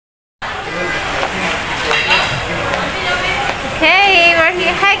Okay, we're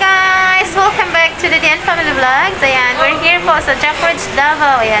here. Hi guys! Welcome back to the DN Family Vlogs. Ayan, we're here po sa Jackridge,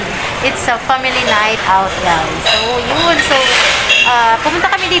 Davao. Ayan, it's a family night out, guys. So, yun. So, pumunta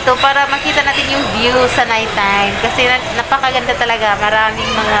kami dito para makita natin yung view sa night time. Kasi napakaganda talaga.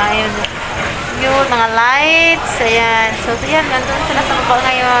 Maraming mga, ayun, yun, mga lights. Ayan. So, ayan, nandun sila sa baba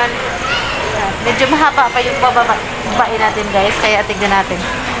ngayon. Medyo mahaba pa yung babae natin, guys. Kaya tignan natin.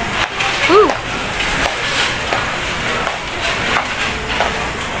 Woo!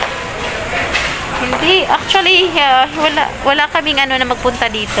 Hindi, actually, wala kaming na magpunta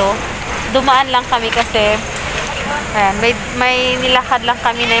dito. Dumaan lang kami kasi ayan, may nilakad lang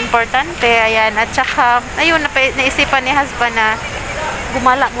kami na importante. Ayan, at saka, ayun, naisipan ni husband na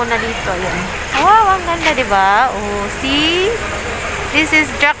gumala muna dito. Ayan. Wow, ang ganda, diba? Oh, see? This is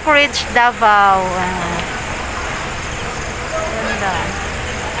Jackridge, Davao. Ganda.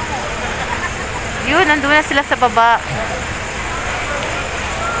 Yun, nandun na sila sa baba.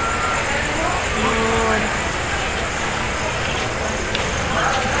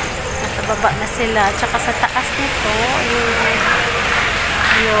 Nasa baba na sila. Tsaka sa taas nito,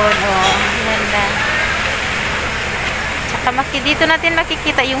 yun, oh, ganda. Tsaka dito natin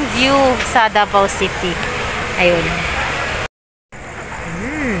makikita yung view sa Davao City. Ayun.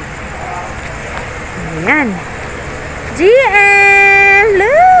 Ayan. GM!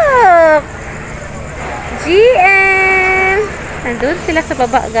 Look! GM! Nandun sila sa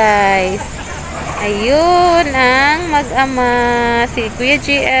baba, guys. Ayun ang mag-ama, si Kuya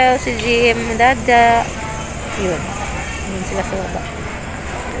GL, si GM Dada. Ayun. Ayun sila sa baba.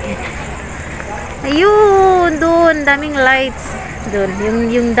 Ayun, doon, daming lights. Doon,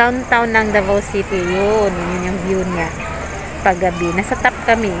 yung downtown ng Davao City. Yun yung view niya. Paggabi. Nasa top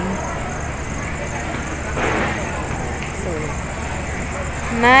kami. So,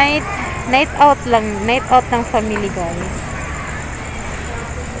 night out lang. Night out ng family, guys.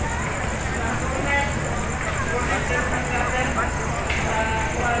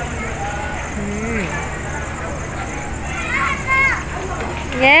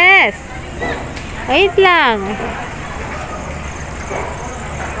 Yes. Wait lang.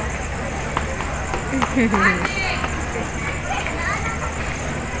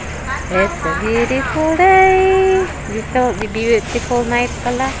 It's a beautiful day. Beautiful night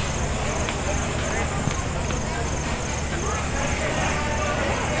pala.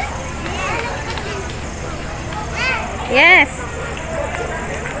 Yes.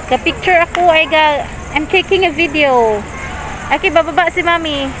 Ka-picture ako. I'm taking a video. Okay, bababa si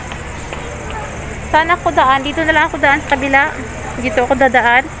Mami. Saan ako daan? Dito na lang ako daan sa kabila. Dito ako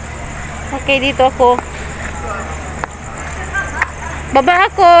dadaan. Okay, dito ako. Baba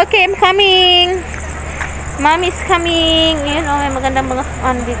ako. Okay, I'm coming. Mommy's coming. Yun, oh, may magandang mga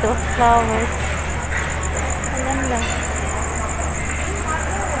dito. Flowers. Ang ganda.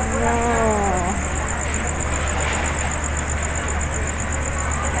 Wow.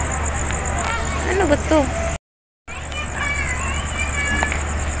 Ano ba ito?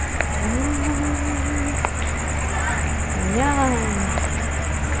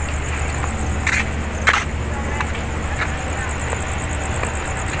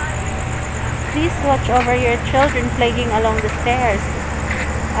 Please watch over your children playing along the stairs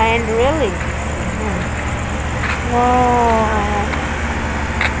and railings. Wow.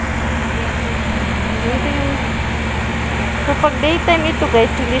 So pag daytime ito,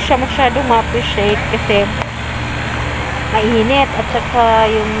 guys, hindi siya masyadong ma-appreciate kasi mainit at saka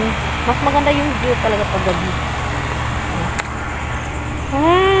yung mas maganda yung view talaga pag gabi.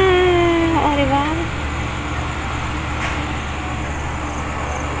 Oh, diba?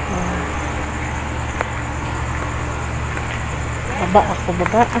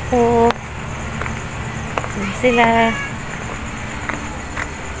 Baba ako. Doon sila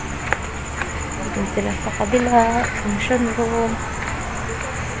sa kabila, function room.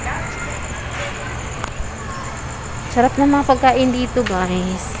 Sarap na mga pagkain dito,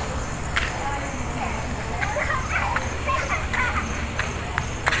 guys.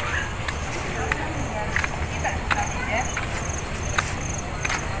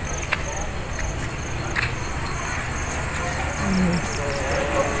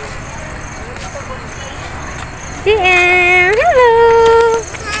 GM! Hello!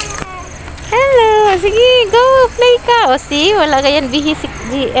 Hello! Sige, go! Play ka! O, see? Wala ganyan bihis si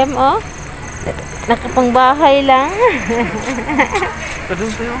GM, o. Nakapangbahay lang. Kadun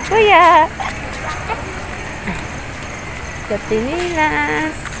tayo? Kuya!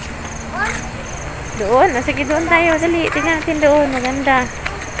 Katinilas. Doon. Sige, doon tayo. Dali. Tingnan natin doon. Maganda.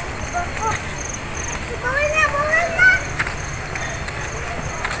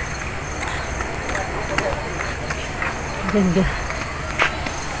 Ganda.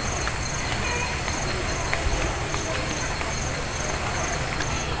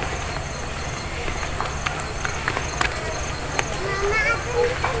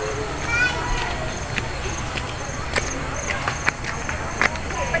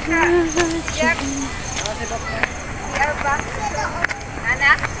 Jack.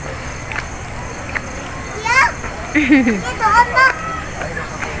 Anak? Ito, anak.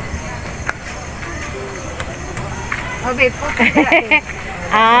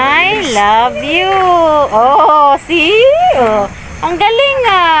 I love you. Oh, see? Oh, ang galing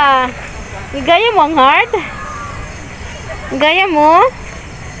ah. Igaya mo ang heart? Igaya mo?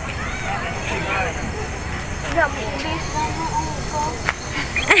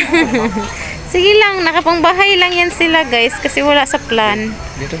 Sige lang, nakapangbahay lang yan sila guys kasi wala sa plan.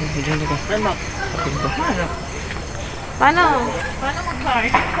 Dito, dito. Paano? Paano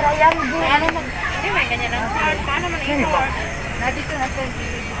mag-heart? Paano mag... Hindi, may ganyan ang heart. Paano mag-heart? Nandito natin.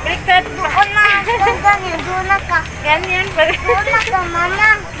 Baliktad. Doon na. Doon na ka. Ganyan. Doon na ka,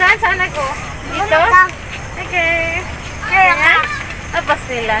 mama. Saan ako? Doon Dito? na ka. Okay. Kaya ka. Apas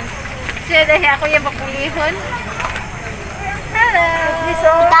nila. Siya dahil ako yung bakulihon. Hello.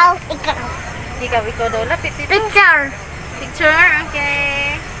 Ikaw. Ikaw daw. Lapit dito. Picture. Picture?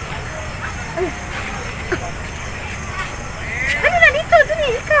 Okay. Ano na dito? Dali,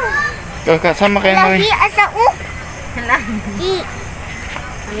 ikaw. Kaka, sama kayo na Lagi rin. asa Hala. Di.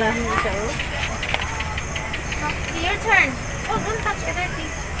 Hala, hindi siya oh. Okay, your turn. Oh, don't touch the dirty.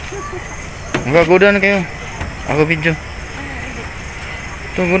 Magkagudan kayo. Ako video.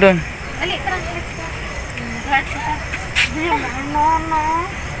 Ito, gudan. Dali, tara, let's go. Mag-heart pa siya. Mama.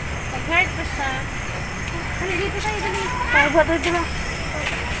 Mag-heart pa siya. Dali, dito tayo, dali. Tayo ba, dito.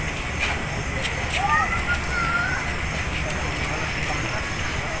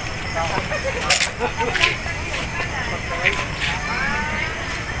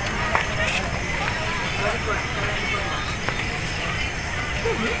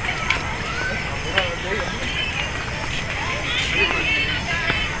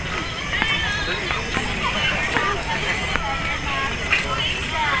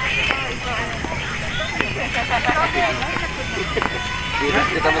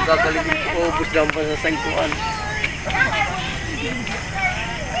 Kita magkakaligid ko. Ubus lang pa sa sangkuan.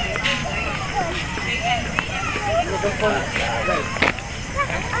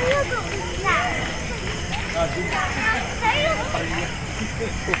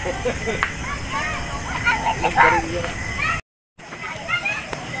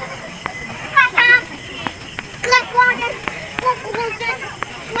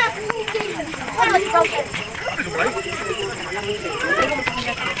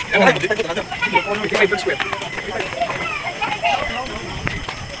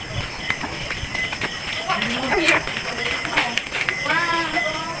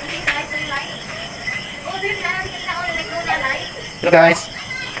 Hello guys.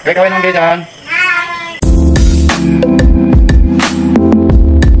 Kaya kawin ng dyan.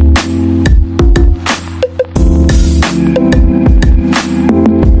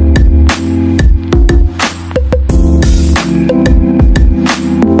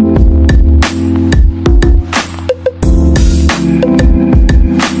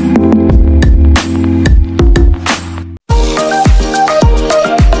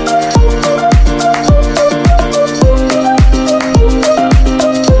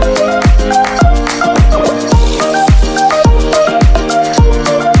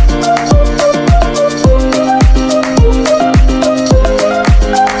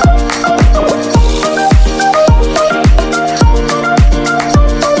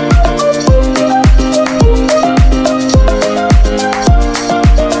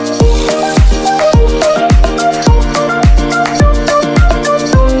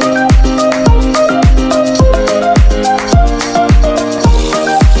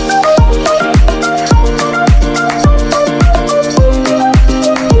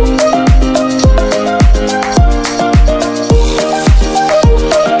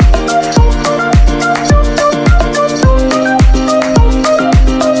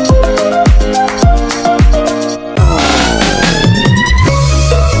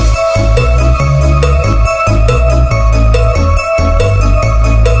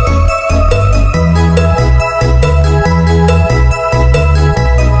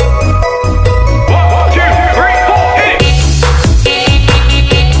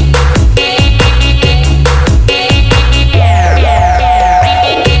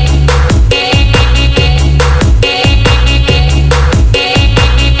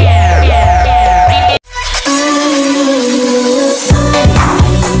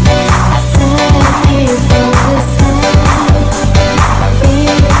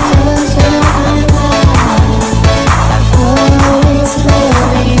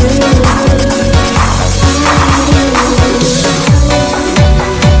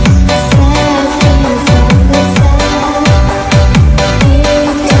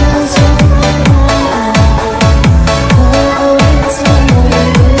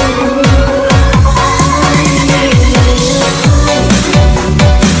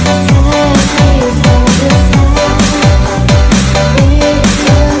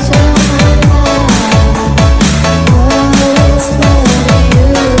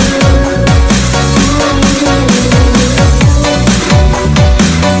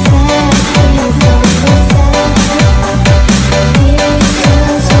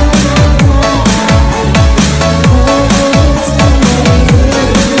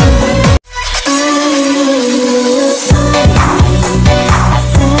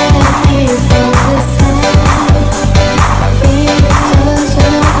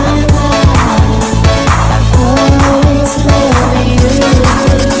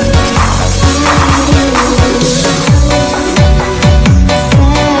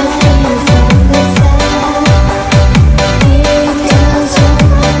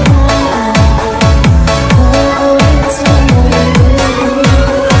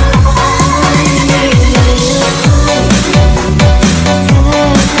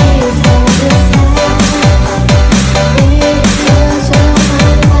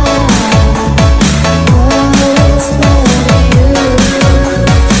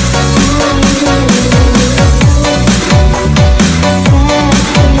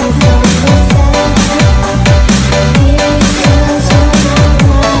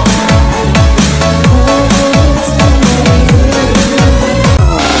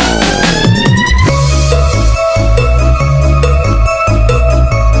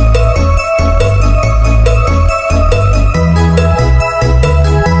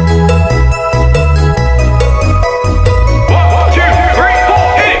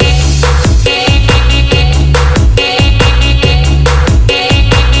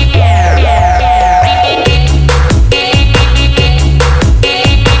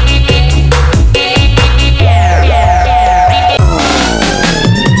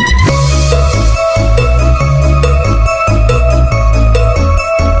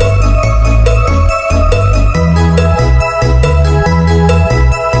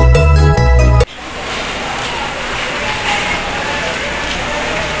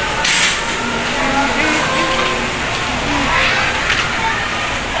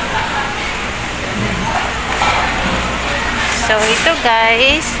 So, ito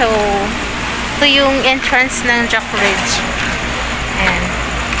guys. So, ito yung entrance ng Jackridge. Ayan.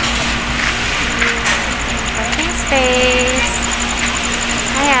 Parking space.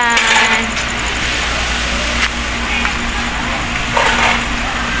 Ayan.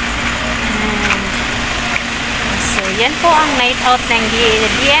 So, yan po ang night out ng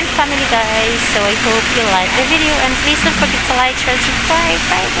DN family guys. So, I hope you like the video and please don't forget to like, share, subscribe.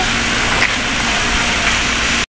 Bye!